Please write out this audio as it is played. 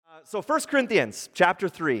So 1 Corinthians chapter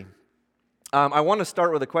 3. I want to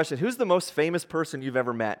start with a question. Who's the most famous person you've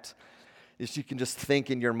ever met? If you can just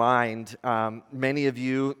think in your mind, many of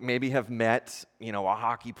you maybe have met, a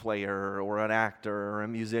hockey player or an actor or a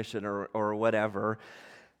musician or whatever.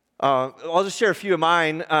 I'll just share a few of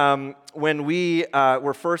mine. When we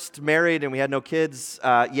were first married and we had no kids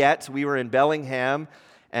yet, we were in Bellingham,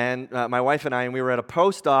 and my wife and we were at a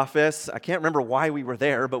post office. I can't remember why we were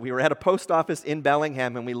there, but we were at a post office in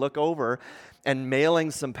Bellingham, and we look over, and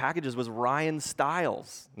mailing some packages was Ryan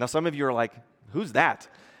Stiles. Now, some of you are like, who's that?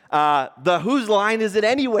 The Whose Line Is It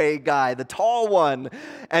Anyway guy, the tall one.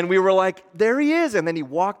 And we were like, there he is. And then he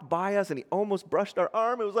walked by us, and he almost brushed our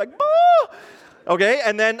arm. It was like, boo! Okay,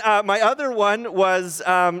 and then my other one was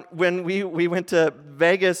when we went to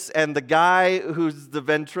Vegas, and the guy who's the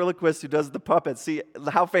ventriloquist who does the puppets, see,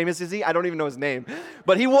 how famous is he? I don't even know his name.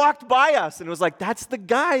 But he walked by us and was like, that's the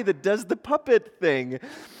guy that does the puppet thing.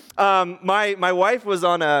 My wife was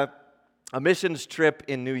on a missions trip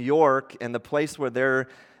in New York, and the place where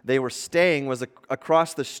they were staying was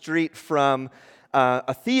across the street from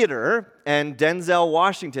a theater, and Denzel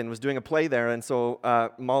Washington was doing a play there. And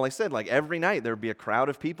so Molly said, every night there would be a crowd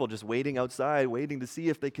of people just waiting outside, waiting to see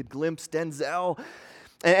if they could glimpse Denzel,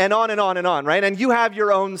 and on and on and on, right? And you have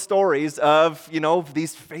your own stories of,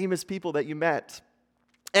 these famous people that you met.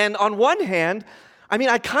 And on one hand,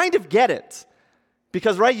 I kind of get it.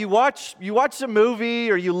 Because, right, you watch a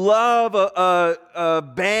movie or you love a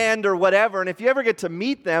band or whatever, and if you ever get to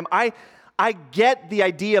meet them, I get the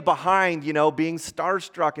idea behind, being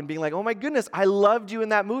starstruck and being like, oh my goodness, I loved you in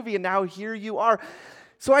that movie, and now here you are.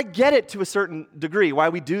 So I get it to a certain degree, why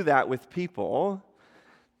we do that with people.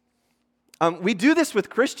 We do this with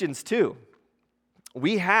Christians too.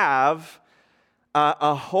 We have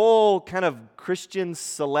a whole kind of Christian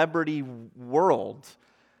celebrity world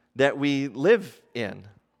that we live in.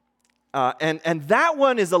 And that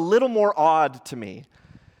one is a little more odd to me.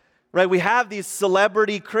 Right, we have these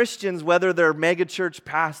celebrity Christians, whether they're megachurch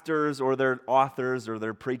pastors or they're authors or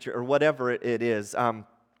they're preacher or whatever it is.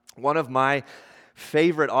 One of my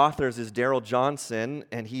favorite authors is Darrell Johnson,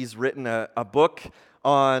 and he's written a book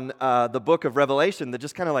on the book of Revelation that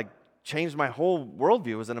just kind of changed my whole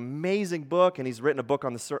worldview. It was an amazing book, and he's written a book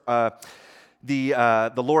on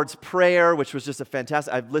the Lord's Prayer, which was just a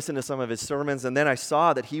fantastic. I've listened to some of his sermons, and then I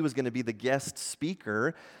saw that he was going to be the guest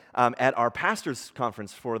speaker at our pastors'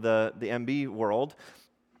 conference for the MB world.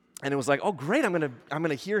 And it was like, oh great, I'm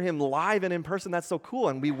gonna hear him live and in person. That's so cool.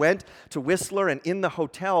 And we went to Whistler, and in the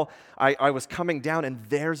hotel, I was coming down, and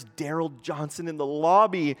there's Darrell Johnson in the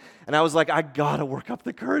lobby. And I was like, I gotta work up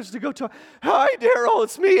the courage to go talk. Hi, Darrell,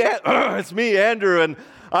 it's me, Andrew, and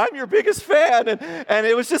I'm your biggest fan. And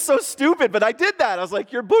it was just so stupid, but I did that. I was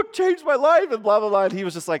like, your book changed my life, and blah, blah, blah. And he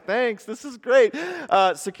was just like, thanks, this is great.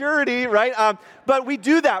 Security, right? But we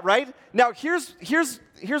do that, right? Now, here's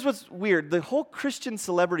what's weird. The whole Christian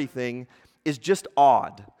celebrity thing is just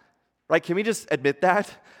odd, right? Can we just admit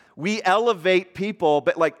that? We elevate people,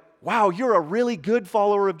 but wow, you're a really good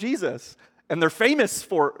follower of Jesus, and they're famous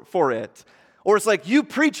for it. Or it's like, you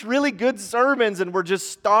preach really good sermons, and we're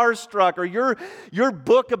just starstruck, or your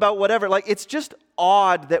book about whatever. It's just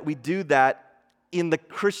odd that we do that in the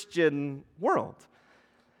Christian world.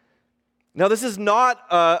 Now, this is not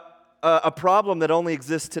a problem that only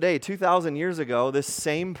exists today. 2,000 years ago, this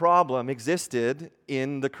same problem existed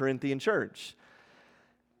in the Corinthian church.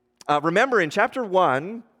 Remember, in chapter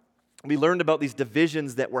 1, we learned about these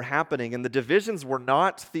divisions that were happening, and the divisions were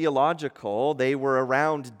not theological. They were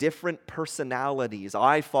around different personalities.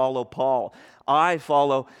 I follow Paul. I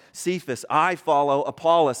follow Cephas. I follow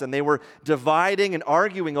Apollos. And they were dividing and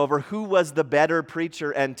arguing over who was the better preacher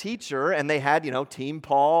and teacher, and they had, Team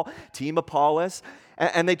Paul, Team Apollos.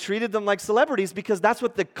 And they treated them like celebrities because that's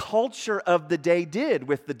what the culture of the day did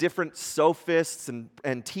with the different sophists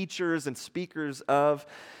and teachers and speakers of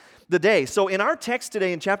the day. So in our text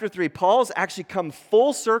today in chapter 3, Paul's actually come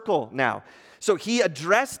full circle now. So he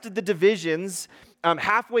addressed the divisions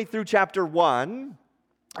halfway through chapter 1.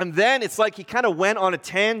 And then it's like he kind of went on a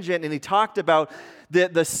tangent, and he talked about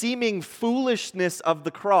the seeming foolishness of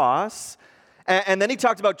the cross. And then he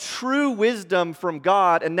talked about true wisdom from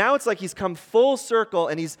God, and now it's like he's come full circle,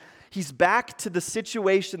 and he's back to the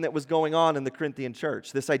situation that was going on in the Corinthian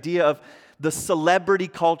church, this idea of the celebrity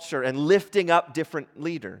culture and lifting up different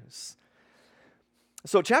leaders.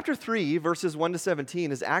 So chapter 3, verses 1 to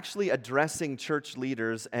 17, is actually addressing church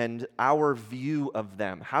leaders and our view of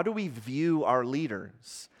them. How do we view our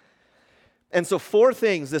leaders? And so 4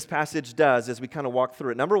 things this passage does as we kind of walk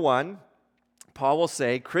through it. Number 1, Paul will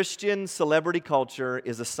say Christian celebrity culture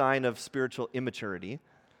is a sign of spiritual immaturity.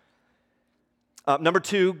 Number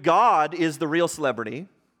 2, God is the real celebrity.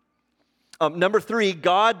 Number 3,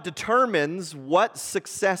 God determines what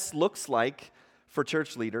success looks like for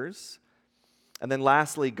church leaders. And then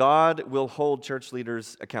lastly, God will hold church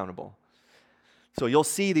leaders accountable. So you'll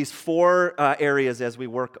see these 4 areas as we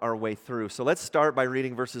work our way through. So let's start by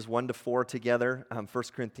reading verses 1 to 4 together, 1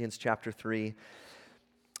 Corinthians chapter 3.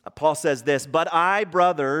 Paul says this, "But I,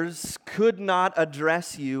 brothers, could not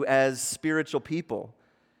address you as spiritual people,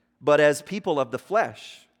 but as people of the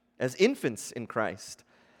flesh, as infants in Christ.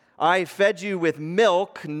 I fed you with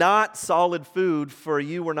milk, not solid food, for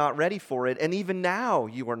you were not ready for it, and even now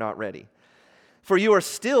you are not ready. For you are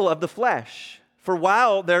still of the flesh. For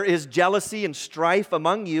while there is jealousy and strife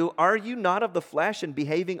among you, are you not of the flesh and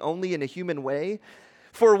behaving only in a human way?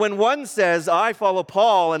 For when one says, 'I follow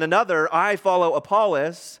Paul,' and another, 'I follow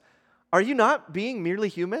Apollos,' are you not being merely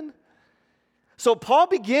human?" So Paul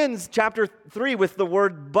begins chapter 3 with the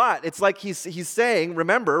word "but." It's like he's saying,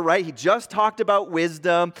 remember, right? He just talked about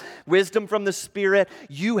wisdom from the Spirit.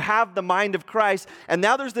 You have the mind of Christ. And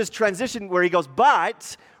now there's this transition where he goes,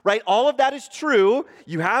 "But," right? All of that is true.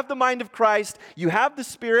 You have the mind of Christ. You have the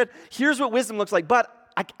Spirit. Here's what wisdom looks like. But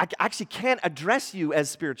I actually can't address you as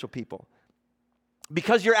spiritual people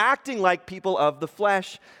because you're acting like people of the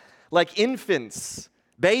flesh, like infants,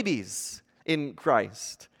 babies in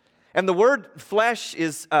Christ. And the word flesh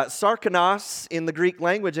is sarkanos in the Greek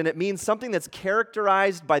language, and it means something that's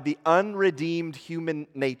characterized by the unredeemed human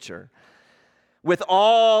nature, with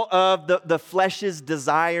all of the flesh's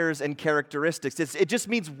desires and characteristics. It just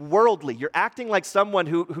means worldly. You're acting like someone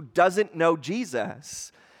who doesn't know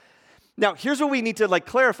Jesus. Now, here's what we need to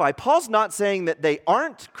clarify. Paul's not saying that they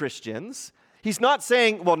aren't Christians. He's not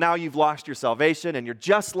saying, well, now you've lost your salvation and you're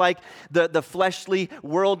just like the fleshly,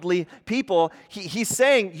 worldly people. He's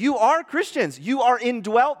saying you are Christians. You are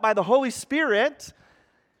indwelt by the Holy Spirit,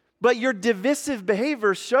 but your divisive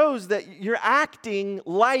behavior shows that you're acting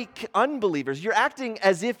like unbelievers. You're acting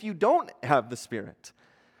as if you don't have the Spirit.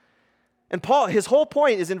 And Paul, his whole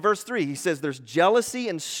point is in verse 3. He says there's jealousy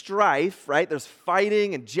and strife, right? There's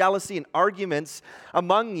fighting and jealousy and arguments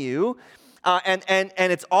among you. And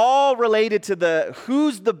it's all related to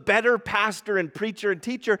who's the better pastor and preacher and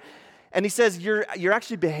teacher. And he says you're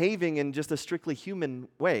actually behaving in just a strictly human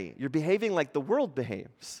way. You're behaving like the world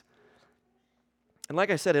behaves. And like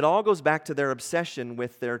I said, it all goes back to their obsession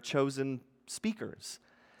with their chosen speakers.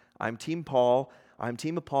 I'm Team Paul. I'm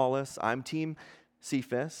Team Apollos. I'm Team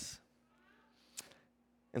Cephas.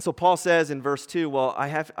 And so Paul says in verse 2, well,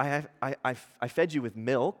 I fed you with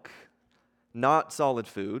milk, not solid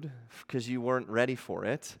food, because you weren't ready for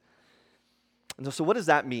it. And so what does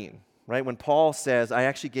that mean, right? When Paul says, I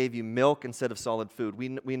actually gave you milk instead of solid food,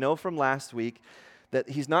 we know from last week that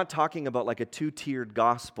he's not talking about like a two-tiered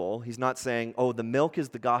gospel. He's not saying, oh, the milk is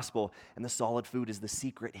the gospel and the solid food is the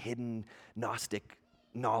secret, hidden, Gnostic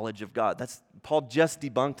knowledge of God. Paul just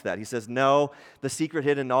debunked that. He says, no, the secret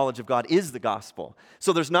hidden knowledge of God is the gospel.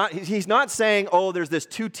 So he's not saying, oh, there's this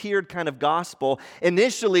two-tiered kind of gospel.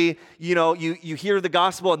 Initially, you hear the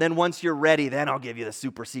gospel, and then once you're ready, then I'll give you the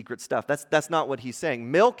super secret stuff. That's not what he's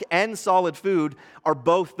saying. Milk and solid food are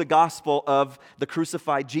both the gospel of the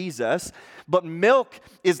crucified Jesus. But milk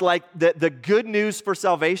is like the good news for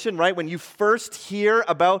salvation, right? When you first hear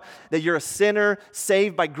about that you're a sinner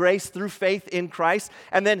saved by grace through faith in Christ.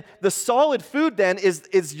 And then the solid food then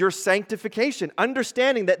is your sanctification,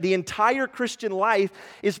 understanding that the entire Christian life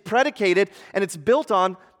is predicated and it's built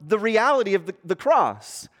on the reality of the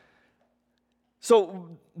cross.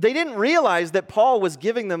 So they didn't realize that Paul was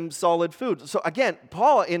giving them solid food. So again,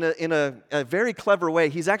 Paul, in a very clever way,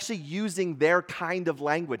 he's actually using their kind of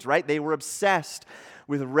language, right? They were obsessed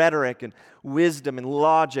with rhetoric and wisdom and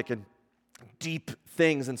logic and deep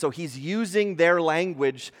things. And so he's using their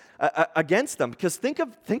language against them. Because think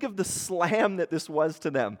of the slam that this was to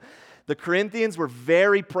them. The Corinthians were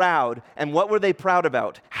very proud. And what were they proud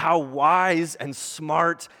about? How wise and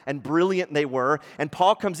smart and brilliant they were. And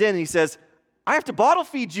Paul comes in and he says, I have to bottle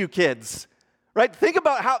feed you kids, right? Think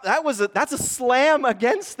about how that's a slam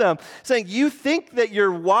against them, saying you think that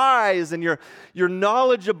you're wise and you're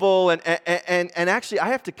knowledgeable and actually I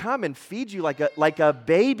have to come and feed you like a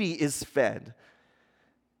baby is fed.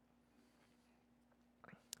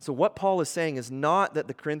 So what Paul is saying is not that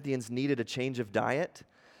the Corinthians needed a change of diet,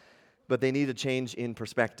 but they need a change in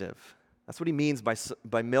perspective. That's what he means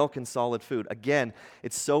by milk and solid food. Again,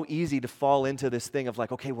 it's so easy to fall into this thing of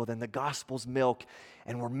like, okay, well then the gospel's milk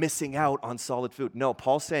and we're missing out on solid food. No,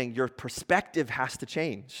 Paul's saying your perspective has to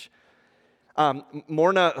change.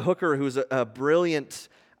 Morna Hooker, who's a brilliant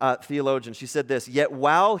theologian, she said this, yet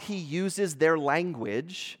while he uses their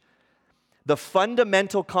language, The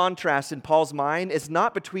fundamental contrast in Paul's mind is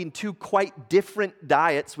not between two quite different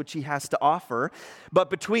diets which he has to offer, but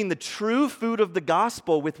between the true food of the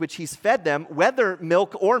gospel with which he's fed them, whether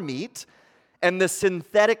milk or meat, and the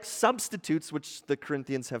synthetic substitutes which the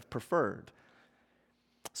Corinthians have preferred.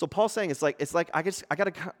 So Paul's saying it's like I got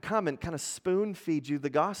to come and kind of spoon feed you the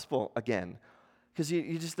gospel again, because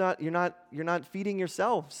you're not feeding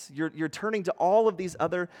yourselves. You're turning to all of these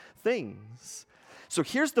other things. So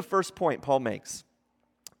here's the first point Paul makes.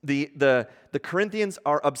 The Corinthians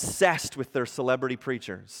are obsessed with their celebrity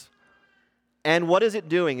preachers. And what is it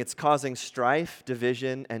doing? It's causing strife,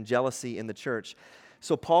 division, and jealousy in the church.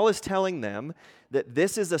 So Paul is telling them that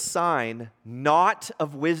this is a sign not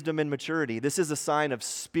of wisdom and maturity. This is a sign of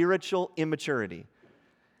spiritual immaturity.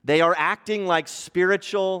 They are acting like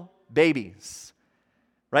spiritual babies.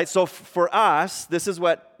 Right? So for us, this is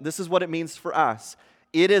what it means for us.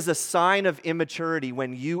 It is a sign of immaturity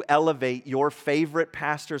when you elevate your favorite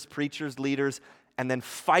pastors, preachers, leaders, and then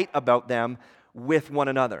fight about them with one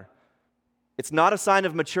another. It's not a sign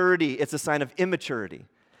of maturity, it's a sign of immaturity.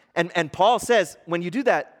 And Paul says, when you do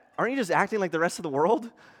that, aren't you just acting like the rest of the world?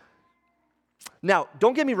 Now,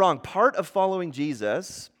 don't get me wrong, part of following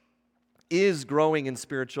Jesus is growing in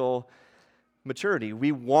spiritual maturity.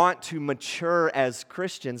 We want to mature as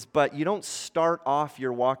Christians, but you don't start off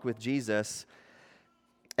your walk with Jesus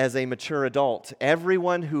as a mature adult.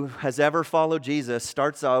 Everyone who has ever followed Jesus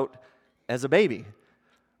starts out as a baby,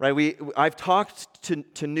 right? I've talked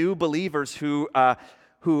to new believers who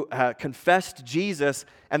confessed Jesus,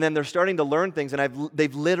 and then they're starting to learn things, and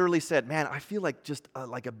they've literally said, "Man, I feel like just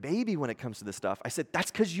like a baby when it comes to this stuff." I said, "That's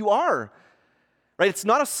because you are." Right? It's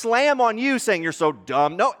not a slam on you saying you're so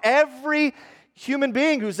dumb. No, every human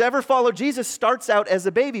being who's ever followed Jesus starts out as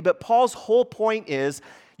a baby, but Paul's whole point is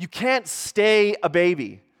you can't stay a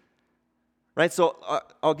baby. Right? So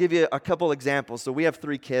I'll give you a couple examples. So we have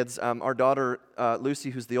 3 kids. Our daughter,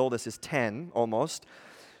 Lucy, who's the oldest, is 10 almost.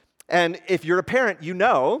 And if you're a parent, you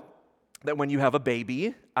know that when you have a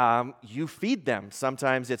baby, you feed them.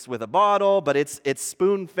 Sometimes it's with a bottle, but it's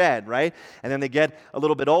spoon-fed, right? And then they get a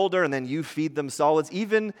little bit older, and then you feed them solids.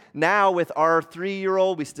 Even now with our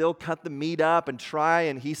 3-year-old, we still cut the meat up and try,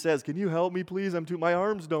 and he says, "Can you help me, please? My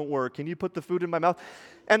arms don't work. Can you put the food in my mouth?"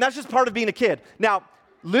 And that's just part of being a kid. Now,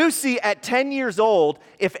 Lucy, at 10 years old,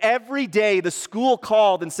 if every day the school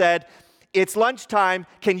called and said, "It's lunchtime,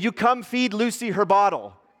 can you come feed Lucy her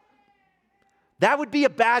bottle?" That would be a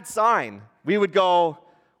bad sign. We would go,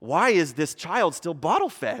 why is this child still bottle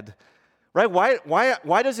fed? Right?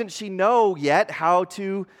 Why doesn't she know yet how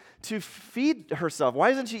to feed herself? Why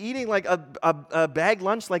isn't she eating like a bag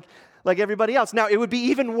lunch like everybody else? Now, it would be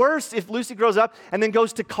even worse if Lucy grows up and then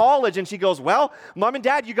goes to college and she goes, "Well, Mom and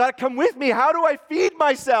Dad, you got to come with me. How do I feed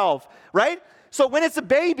myself?" Right? So when it's a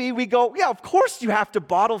baby, we go, yeah, of course you have to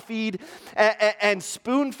bottle feed and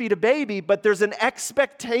spoon feed a baby, but there's an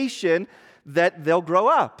expectation that they'll grow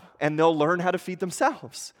up and they'll learn how to feed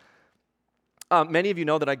themselves. Many of you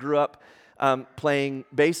know that I grew up playing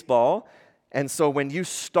baseball, and so when you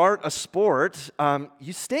start a sport,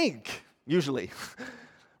 you stink, usually,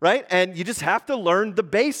 right? And you just have to learn the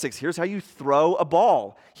basics. Here's how you throw a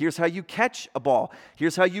ball. Here's how you catch a ball.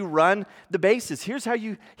 Here's how you run the bases. Here's how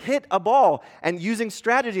you hit a ball, and using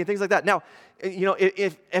strategy and things like that. Now, you know,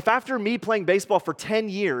 if after me playing baseball for 10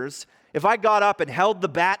 years, if I got up and held the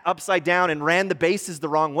bat upside down and ran the bases the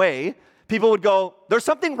wrong way, people would go, "There's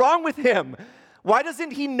something wrong with him. Why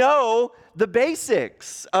doesn't he know the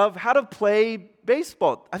basics of how to play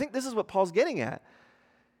baseball?" I think this is what Paul's getting at.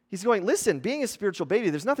 He's going, listen, being a spiritual baby,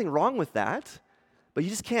 there's nothing wrong with that, but you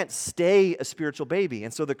just can't stay a spiritual baby.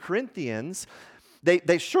 And so the Corinthians, they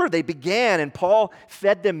began, and Paul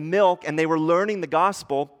fed them milk, and they were learning the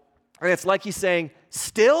gospel. And it's like he's saying,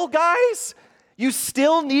 "Still, guys? You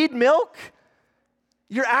still need milk?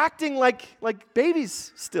 You're acting like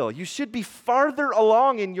babies still. You should be farther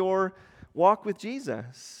along in your walk with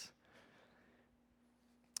Jesus."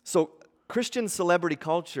 So Christian celebrity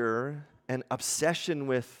culture and obsession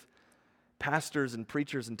with pastors and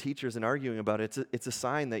preachers and teachers and arguing about it, it's a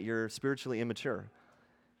sign that you're spiritually immature.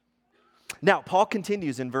 Now, Paul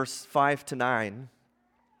continues in verse 5 to 9,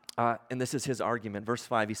 and this is his argument. Verse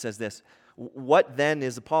 5, he says this, "What then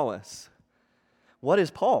is Apollos? What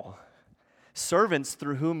is Paul? Servants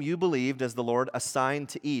through whom you believed as the Lord assigned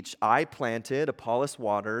to each. I planted, Apollos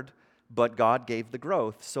watered, but God gave the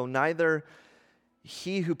growth. So neither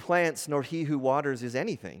he who plants nor he who waters is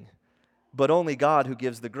anything, but only God who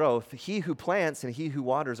gives the growth. He who plants and he who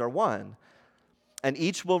waters are one, and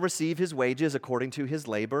each will receive his wages according to his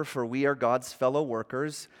labor, for we are God's fellow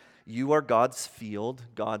workers. You are God's field,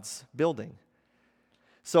 God's building."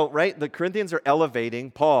 So, right, the Corinthians are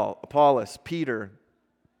elevating Paul, Apollos, Peter,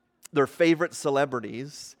 their favorite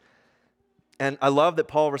celebrities. And I love that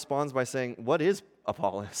Paul responds by saying, what is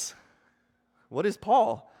Apollos? What is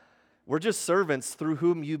Paul? We're just servants through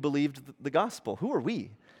whom you believed the gospel. Who are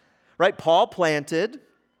we? Right? Paul planted.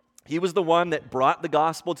 He was the one that brought the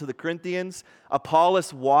gospel to the Corinthians.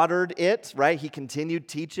 Apollos watered it, right? He continued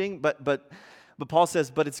teaching. But Paul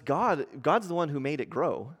says, but it's God. God's the one who made it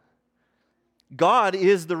grow. God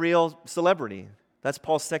is the real celebrity. That's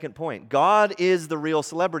Paul's second point. God is the real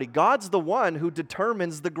celebrity. God's the one who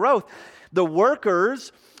determines the growth. The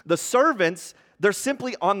workers, the servants, they're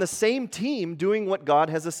simply on the same team doing what God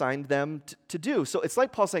has assigned them to do. So it's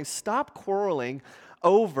like Paul saying, stop quarreling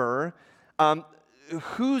over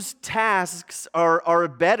whose tasks are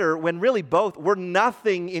better when really both were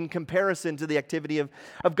nothing in comparison to the activity of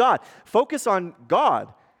God. Focus on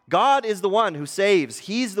God. God is the one who saves.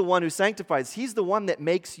 He's the one who sanctifies. He's the one that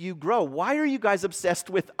makes you grow. Why are you guys obsessed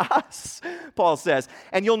with us? Paul says.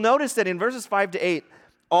 And you'll notice that in verses 5 to 8,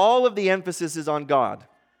 all of the emphasis is on God.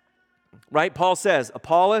 Right? Paul says,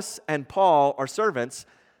 Apollos and Paul are servants,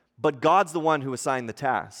 but God's the one who assigned the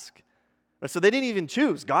task. So they didn't even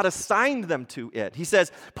choose. God assigned them to it. He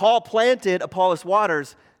says, Paul planted, Apollos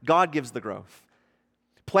waters, God gives the growth.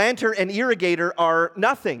 Planter and irrigator are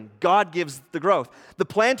nothing. God gives the growth. The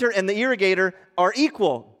planter and the irrigator are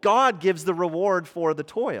equal. God gives the reward for the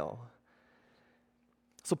toil.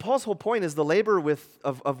 So Paul's whole point is the labor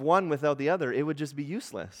of one without the other, it would just be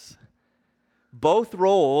useless. Both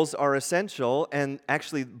roles are essential, and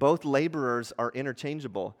actually both laborers are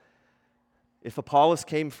interchangeable. If Apollos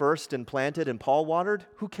came first and planted and Paul watered,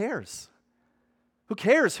 who cares? Who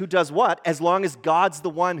cares who does what, as long as God's the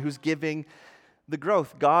one who's giving the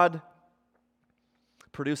growth? God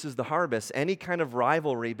produces the harvest. Any kind of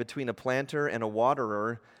rivalry between a planter and a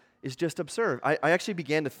waterer is just absurd. I actually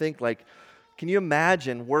began to think, like, can you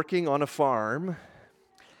imagine working on a farm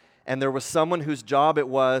and there was someone whose job it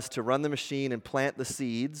was to run the machine and plant the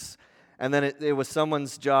seeds, and then it was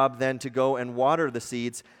someone's job then to go and water the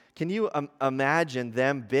seeds? Can you imagine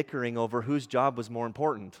them bickering over whose job was more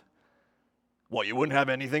important? Well, you wouldn't have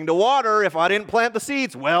anything to water if I didn't plant the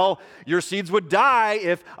seeds. Well, your seeds would die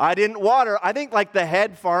if I didn't water. I think like the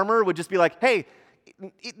head farmer would just be like, hey,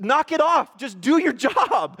 knock it off. Just do your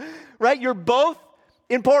job, right? You're both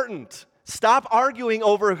important. Stop arguing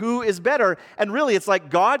over who is better. And really, it's like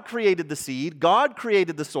God created the seed, God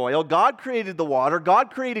created the soil, God created the water,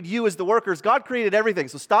 God created you as the workers, God created everything.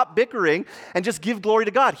 So stop bickering and just give glory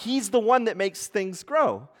to God. He's the one that makes things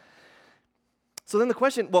grow. So then the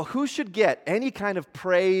question, well, who should get any kind of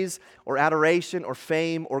praise or adoration or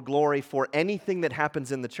fame or glory for anything that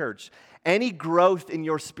happens in the church? Any growth in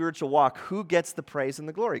your spiritual walk, who gets the praise and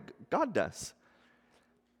the glory? God does.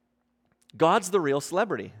 God's the real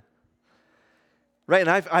celebrity. Right, and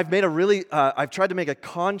I've made a really, I've tried to make a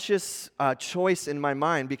conscious choice in my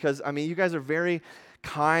mind because, I mean, you guys are very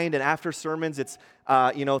kind, and after sermons, it's,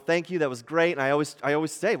 thank you, that was great, and I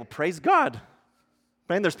always say, well, praise God.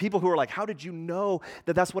 And there's people who are like, how did you know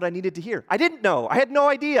that that's what I needed to hear? I didn't know. I had no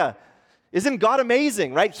idea. Isn't God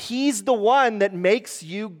amazing, right? He's the one that makes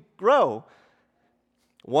you grow.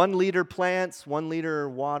 One leader plants, one leader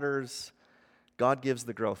waters. God gives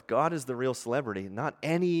the growth. God is the real celebrity, not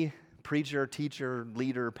any preacher, teacher,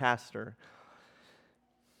 leader, pastor.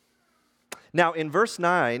 Now, in verse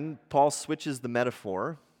 9, Paul switches the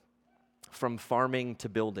metaphor from farming to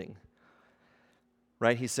building.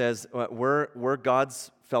 Right? He says, we're God's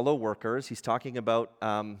fellow workers. He's talking about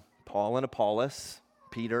Paul and Apollos,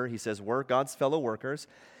 Peter. He says, we're God's fellow workers.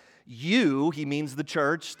 You, he means the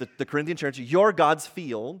church, the Corinthian church, you're God's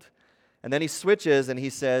field. And then he switches and he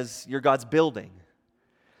says, you're God's building.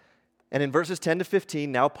 And in verses 10 to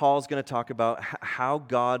 15, now Paul's going to talk about how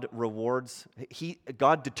God rewards,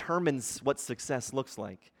 God determines what success looks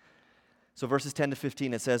like. So verses 10 to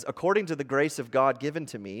 15, it says, according to the grace of God given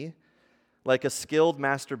to me, like a skilled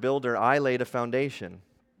master builder, I laid a foundation,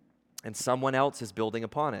 and someone else is building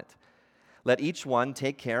upon it. Let each one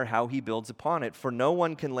take care how he builds upon it, for no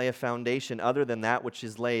one can lay a foundation other than that which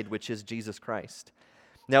is laid, which is Jesus Christ.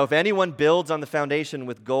 Now, if anyone builds on the foundation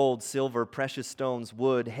with gold, silver, precious stones,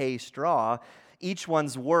 wood, hay, straw, each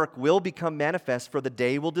one's work will become manifest, for the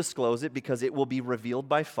day will disclose it, because it will be revealed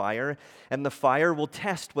by fire, and the fire will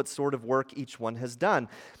test what sort of work each one has done.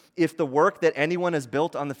 If the work that anyone has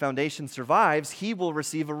built on the foundation survives, he will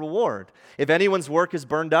receive a reward. If anyone's work is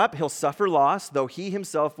burned up, he'll suffer loss, though he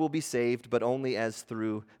himself will be saved, but only as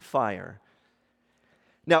through fire.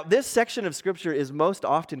 Now, this section of Scripture is most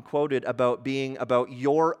often quoted about being about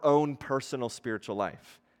your own personal spiritual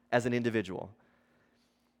life as an individual.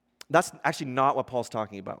 That's actually not what Paul's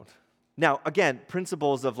talking about. Now, again,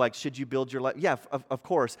 principles of like, should you build your life? Yeah, of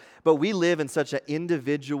course. But we live in such an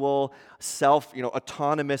individual,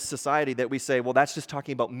 autonomous society that we say, well, that's just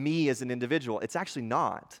talking about me as an individual. It's actually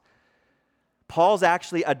not. Paul's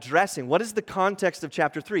actually addressing, what is the context of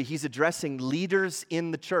chapter 3? He's addressing leaders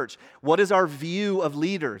in the church. What is our view of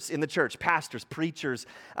leaders in the church? Pastors, preachers,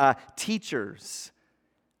 teachers.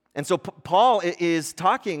 And so Paul is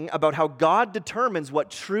talking about how God determines what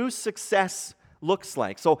true success looks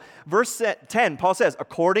like. So verse 10, Paul says,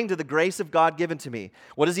 according to the grace of God given to me.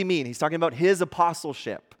 What does he mean? He's talking about his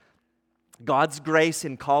apostleship. God's grace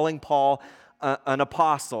in calling Paul an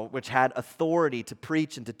apostle, which had authority to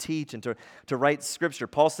preach and to teach and to write scripture.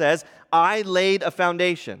 Paul says, I laid a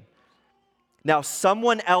foundation. Now,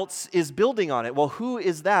 someone else is building on it. Well, who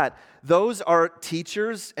is that? Those are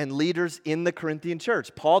teachers and leaders in the Corinthian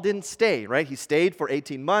church. Paul didn't stay, right? He stayed for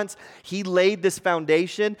 18 months. He laid this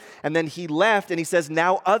foundation, and then he left, and he says,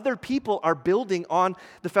 now other people are building on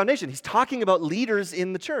the foundation. He's talking about leaders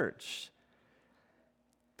in the church.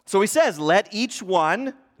 So he says, let each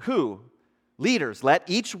one, who? Leaders, let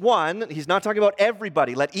each one, he's not talking about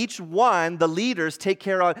everybody, let each one, the leaders, take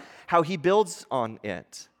care of how he builds on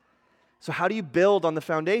it. So how do you build on the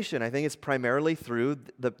foundation? I think it's primarily through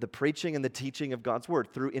the preaching and the teaching of God's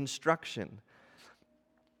word, through instruction.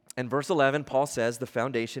 And verse 11, Paul says the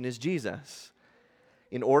foundation is Jesus.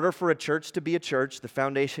 In order for a church to be a church, the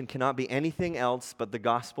foundation cannot be anything else but the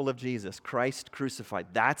gospel of Jesus, Christ crucified.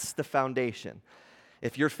 That's the foundation.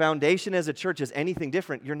 If your foundation as a church is anything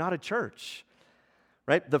different, you're not a church.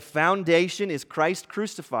 Right? The foundation is Christ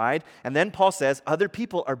crucified, and then Paul says other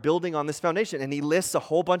people are building on this foundation, and he lists a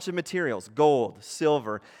whole bunch of materials: gold,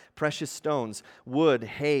 silver, precious stones, wood,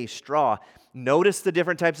 hay, straw. Notice the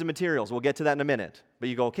different types of materials. We'll get to that in a minute. But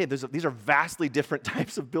you go, okay, these are vastly different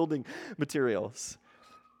types of building materials.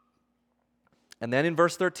 And then in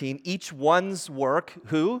verse 13, each one's work,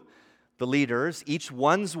 who? The leaders, each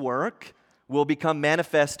one's work will become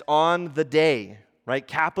manifest on the day. Right?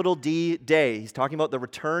 Capital D, day. He's talking about the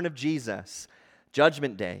return of Jesus,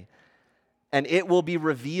 Judgment Day. And it will be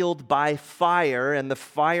revealed by fire, and the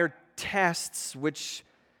fire tests what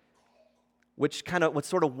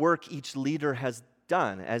sort of work each leader has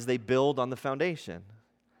done as they build on the foundation.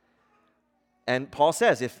 And Paul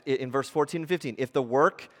says, if in verse 14 and 15, if the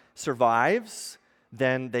work survives,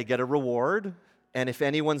 then they get a reward. And if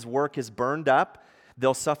anyone's work is burned up,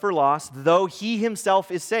 they'll suffer loss, though he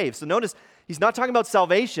himself is saved. So notice, he's not talking about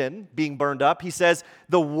salvation being burned up. He says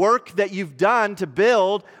the work that you've done to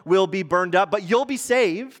build will be burned up, but you'll be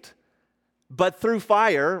saved, but through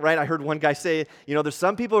fire, right? I heard one guy say, there's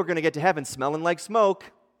some people who are going to get to heaven smelling like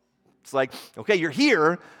smoke. It's like, okay, you're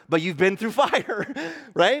here, but you've been through fire,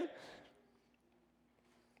 right?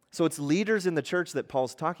 So it's leaders in the church that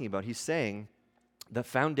Paul's talking about. He's saying the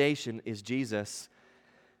foundation is Jesus.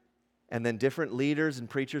 And then different leaders and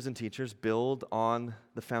preachers and teachers build on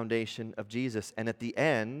the foundation of Jesus. And at the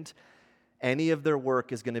end, any of their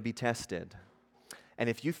work is going to be tested. And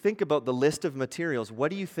if you think about the list of materials,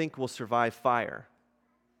 what do you think will survive fire?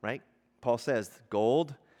 Right? Paul says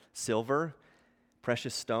gold, silver,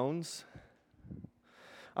 precious stones.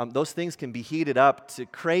 Those things can be heated up to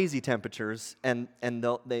crazy temperatures and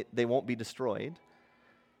they won't be destroyed.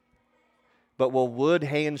 But will wood,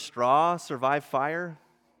 hay, and straw survive fire?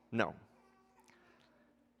 No.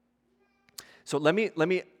 So let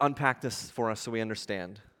me unpack this for us so we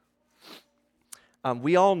understand.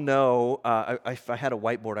 We all know, if I had a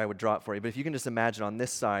whiteboard, I would draw it for you, but if you can just imagine on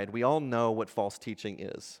this side, we all know what false teaching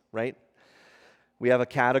is, right? We have a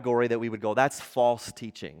category that we would go, that's false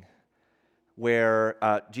teaching, where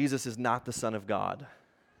Jesus is not the Son of God.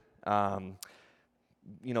 The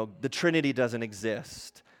Trinity doesn't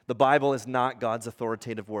exist. The Bible is not God's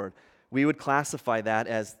authoritative word. We would classify that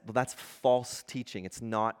as, well, that's false teaching. It's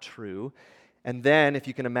not true. And then, if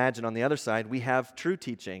you can imagine, on the other side, we have true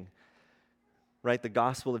teaching, right? The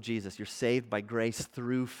gospel of Jesus. You're saved by grace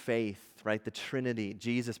through faith, right? The Trinity,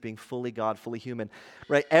 Jesus being fully God, fully human,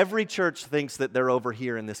 right? Every church thinks that they're over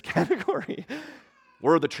here in this category.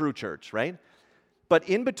 We're the true church, right? But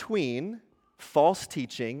in between false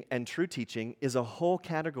teaching and true teaching is a whole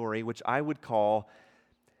category which I would call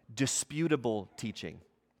disputable teaching.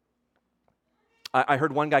 I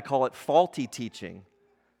heard one guy call it faulty teaching,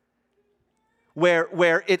 where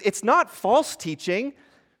it's not false teaching,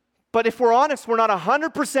 but if we're honest, we're not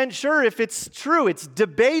 100% sure if it's true. It's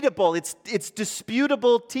debatable. It's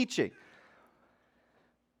disputable teaching.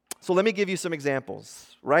 So let me give you some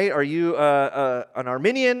examples, right? Are you an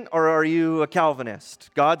Arminian or are you a Calvinist?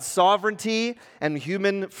 God's sovereignty and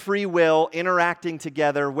human free will interacting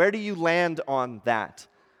together. Where do you land on that?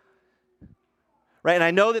 right? And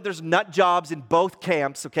I know that there's nut jobs in both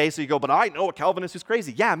camps, okay? So you go, but I know a Calvinist who's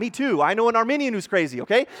crazy. Yeah, me too. I know an Arminian who's crazy,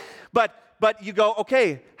 okay? But you go,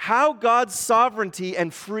 okay, how God's sovereignty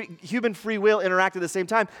and human free will interact at the same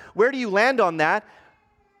time, where do you land on that?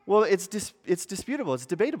 Well, it's disputable. It's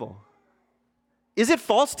debatable. Is it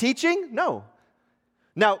false teaching? No.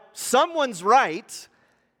 Now, someone's right,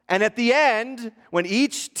 and at the end, when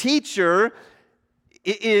each teacher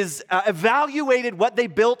is evaluated what they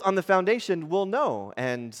built on the foundation, we'll know,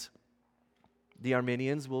 and the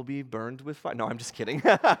Arminians will be burned with fire. No, I'm just kidding.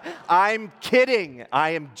 I'm kidding. I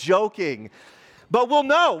am joking. But we'll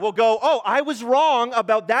know. We'll go, oh, I was wrong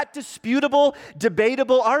about that disputable,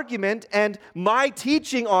 debatable argument, and my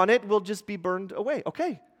teaching on it will just be burned away.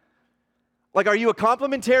 Okay. Like, are you a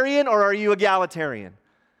complementarian or are you egalitarian?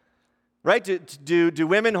 Right? Do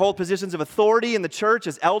women hold positions of authority in the church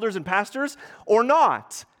as elders and pastors or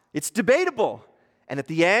not? It's debatable. And at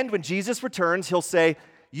the end, when Jesus returns, he'll say,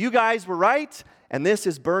 you guys were right, and this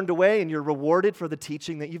is burned away, and you're rewarded for the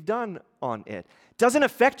teaching that you've done on it. It doesn't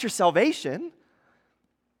affect your salvation.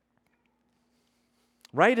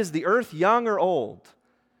 Right? Is the earth young or old?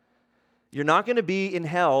 You're not going to be in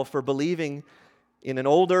hell for believing in an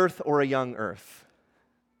old earth or a young earth.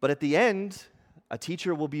 But at the end, a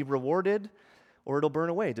teacher will be rewarded or it'll burn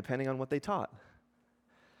away, depending on what they taught.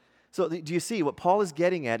 So do you see what Paul is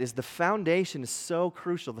getting at is the foundation is so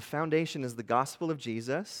crucial. The foundation is the gospel of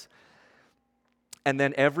Jesus. And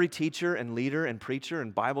then every teacher and leader and preacher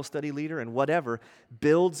and Bible study leader and whatever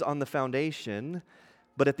builds on the foundation.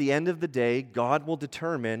 But at the end of the day, God will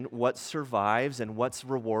determine what survives and what's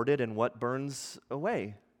rewarded and what burns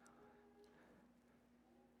away.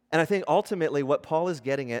 And I think ultimately what Paul is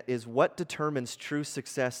getting at is what determines true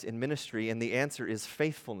success in ministry, and the answer is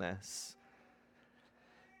faithfulness.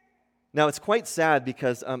 Now, it's quite sad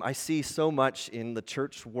because I see so much in the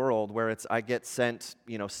church world where I get sent,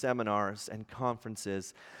 seminars and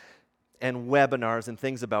conferences and webinars and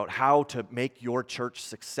things about how to make your church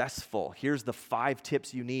successful. Here's the 5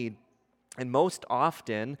 tips you need. And most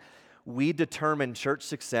often, we determine church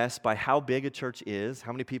success by how big a church is,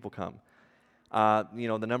 how many people come.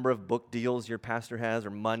 The number of book deals your pastor has, or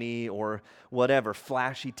money, or whatever,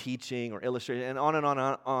 flashy teaching, or illustration, and on and on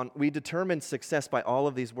and on. We determine success by all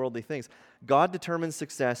of these worldly things. God determines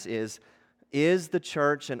success is the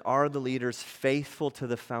church and are the leaders faithful to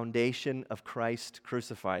the foundation of Christ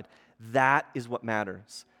crucified? That is what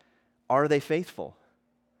matters. Are they faithful?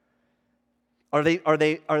 Are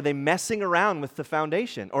they messing around with the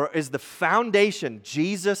foundation? Or is the foundation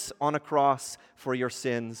Jesus on a cross for your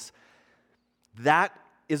sins? That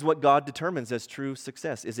is what God determines as true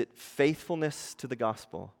success. Is it faithfulness to the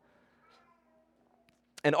gospel?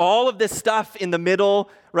 And all of this stuff in the middle,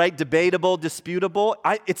 right, debatable, disputable,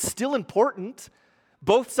 it's still important.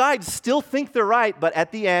 Both sides still think they're right, but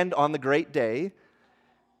at the end, on the great day,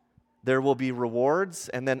 there will be rewards,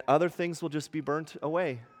 and then other things will just be burnt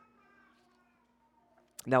away.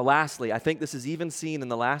 Now, lastly, I think this is even seen in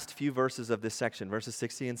the last few verses of this section, verses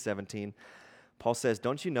 16 and 17. Paul says,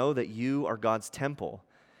 don't you know that you are God's temple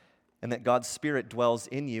and that God's Spirit dwells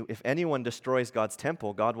in you? If anyone destroys God's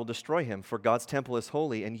temple, God will destroy him, for God's temple is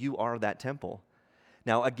holy and you are that temple.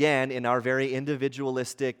 Now, again, in our very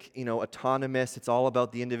individualistic, autonomous, it's all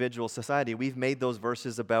about the individual society, we've made those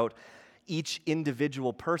verses about each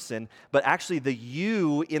individual person, but actually the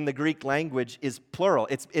you in the Greek language is plural.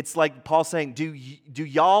 It's like Paul saying, do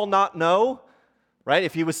y'all not know? Right?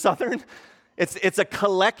 If he was Southern, it's a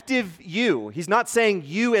collective you. He's not saying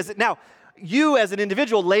you as you as an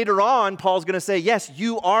individual. Later on, Paul's going to say, yes,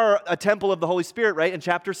 you are a temple of the Holy Spirit, right, in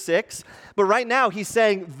chapter 6. But right now, he's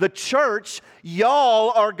saying the church,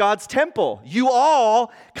 y'all are God's temple. You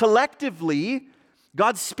all, collectively,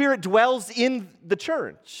 God's Spirit dwells in the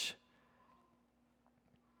church.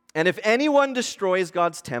 And if anyone destroys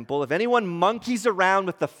God's temple, if anyone monkeys around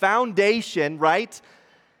with the foundation, right,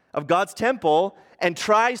 of God's temple and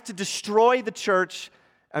tries to destroy the church,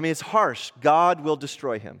 it's harsh. God will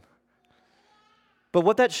destroy him. But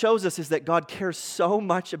what that shows us is that God cares so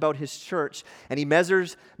much about his church, and he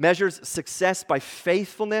measures success by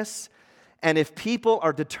faithfulness. And if people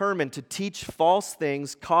are determined to teach false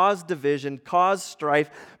things, cause division, cause strife,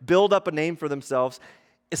 build up a name for themselves,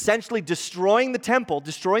 essentially destroying the temple,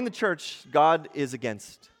 destroying the church, God is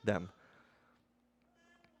against them.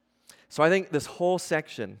 So I think this whole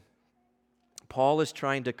section, Paul is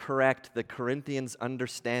trying to correct the Corinthians'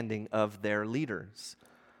 understanding of their leaders.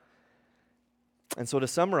 And so to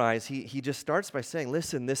summarize, he just starts by saying,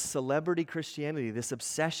 listen, this celebrity Christianity, this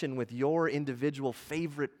obsession with your individual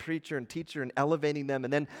favorite preacher and teacher and elevating them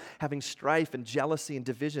and then having strife and jealousy and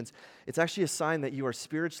divisions, it's actually a sign that you are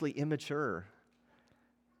spiritually immature.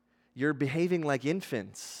 you're behaving like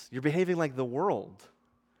infants. You're behaving like the world.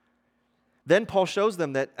 Then Paul shows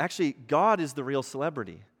them that actually God is the real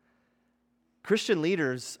celebrity. Christian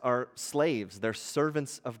leaders are slaves. They're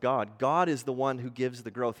servants of God. God is the one who gives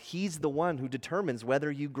the growth. He's the one who determines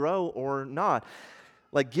whether you grow or not.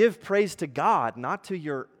 Like, give praise to God, not to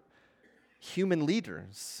your human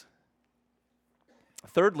leaders.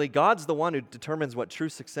 Thirdly, God's the one who determines what true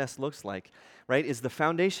success looks like, right? Is the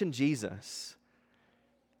foundation Jesus?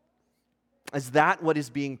 Is that what is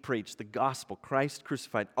being preached? The gospel, Christ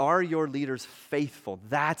crucified. Are your leaders faithful?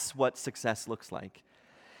 That's what success looks like.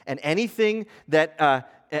 And anything that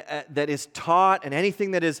that is taught and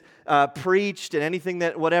anything that is preached and anything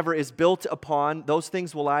that whatever is built upon, those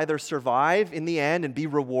things will either survive in the end and be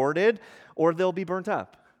rewarded, or they'll be burnt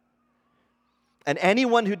up. And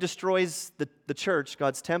anyone who destroys the church,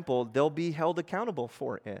 God's temple, they'll be held accountable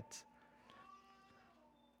for it.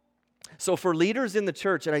 So for leaders in the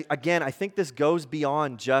church, and I think this goes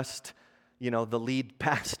beyond just, the lead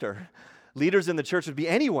pastor. Leaders in the church would be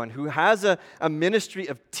anyone who has a ministry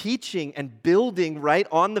of teaching and building right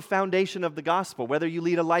on the foundation of the gospel, whether you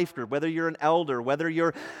lead a life group, whether you're an elder, whether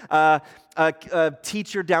you're a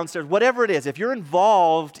teacher downstairs, whatever it is. If you're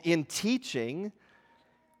involved in teaching,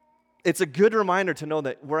 it's a good reminder to know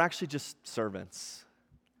that we're actually just servants.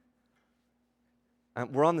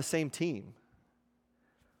 We're on the same team.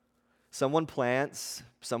 Someone plants,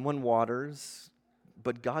 someone waters,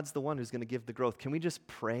 but God's the one who's going to give the growth. Can we just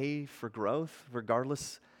pray for growth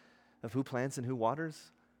regardless of who plants and who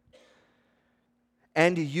waters?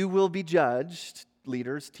 And you will be judged,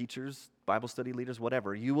 leaders, teachers, Bible study leaders,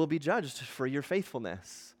 whatever. You will be judged for your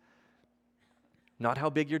faithfulness. Not how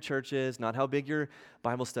big your church is, not how big your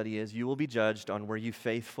Bible study is. You will be judged on were you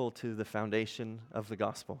faithful to the foundation of the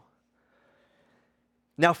gospel.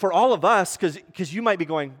 Now, for all of us, because you might be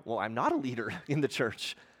going, well, I'm not a leader in the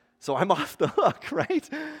church, so I'm off the hook, right?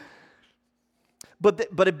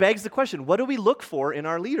 But it begs the question, what do we look for in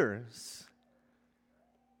our leaders?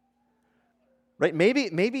 Right?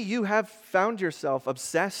 Maybe you have found yourself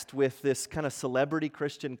obsessed with this kind of celebrity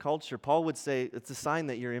Christian culture. Paul would say it's a sign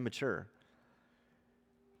that you're immature.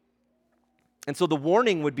 And so the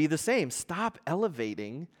warning would be the same. Stop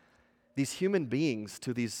elevating these human beings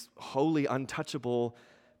to these holy, untouchable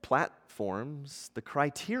platforms. The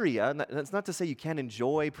criteria, and that's not to say you can't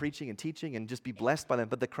enjoy preaching and teaching and just be blessed by them,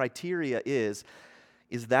 but the criteria is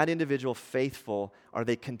that individual faithful? Are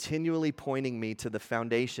they continually pointing me to the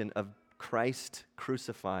foundation of Christ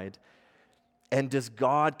crucified? And does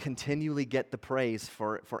God continually get the praise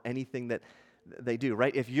for anything that they do,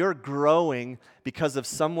 right? If you're growing because of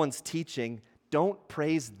someone's teaching, don't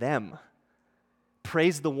praise them.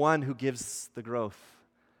 Praise the one who gives the growth,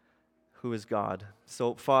 who is God.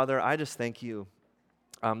 So, Father, I just thank you.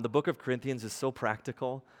 The book of Corinthians is so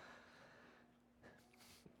practical.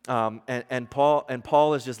 And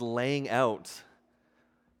Paul is just laying out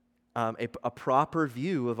a proper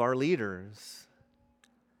view of our leaders.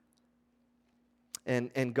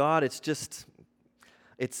 And God,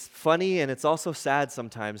 it's funny and it's also sad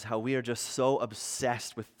sometimes how we are just so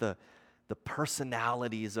obsessed with the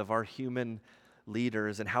personalities of our human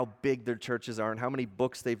leaders and how big their churches are and how many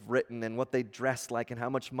books they've written and what they dress like and how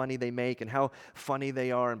much money they make and how funny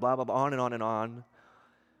they are and blah, blah, blah, on and on and on.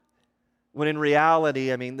 When in reality,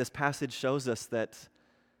 this passage shows us that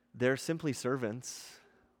they're simply servants.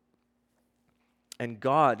 And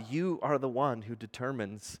God, you are the one who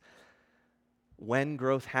determines when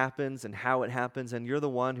growth happens and how it happens, and you're the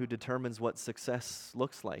one who determines what success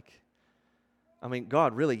looks like.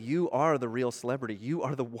 God, really, you are the real celebrity. You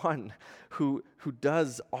are the one who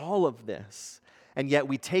does all of this. And yet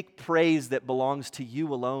we take praise that belongs to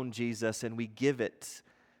you alone, Jesus, and we give it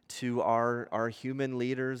to our human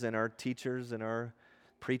leaders and our teachers and our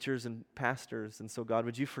preachers and pastors. And so, God,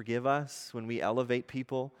 would you forgive us when we elevate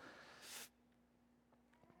people?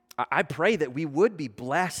 I pray that we would be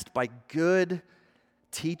blessed by good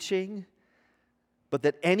teaching, but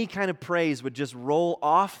that any kind of praise would just roll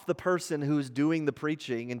off the person who's doing the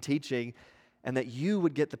preaching and teaching, and that you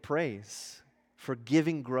would get the praise for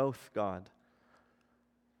giving growth, God.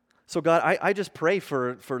 So God, I just pray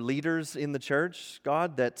for leaders in the church,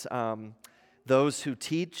 God, that those who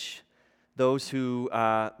teach, those who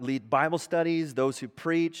lead Bible studies, those who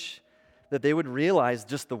preach, that they would realize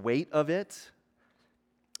just the weight of it,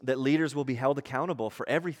 that leaders will be held accountable for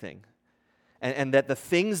everything. And that the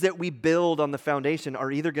things that we build on the foundation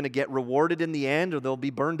are either going to get rewarded in the end or they'll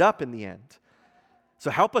be burned up in the end.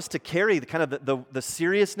 So help us to carry the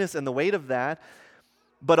seriousness and the weight of that,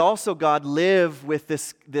 but also, God, live with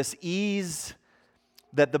this ease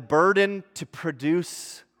that the burden to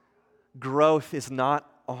produce growth is not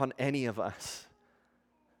on any of us.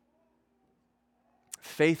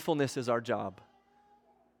 Faithfulness is our job.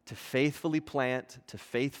 To faithfully plant, to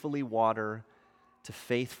faithfully water, to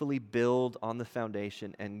faithfully build on the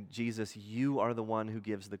foundation. And Jesus, you are the one who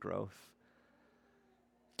gives the growth.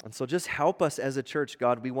 And so just help us as a church,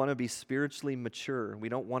 God. We want to be spiritually mature. We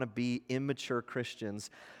don't want to be immature Christians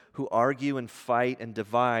who argue and fight and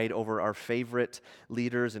divide over our favorite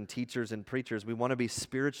leaders and teachers and preachers. We want to be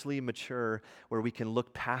spiritually mature where we can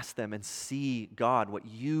look past them and see, God, what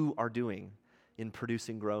you are doing in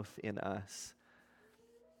producing growth in us.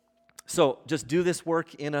 So just do this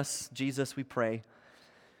work in us, Jesus, we pray.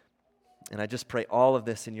 And I just pray all of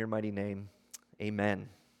this in your mighty name. Amen.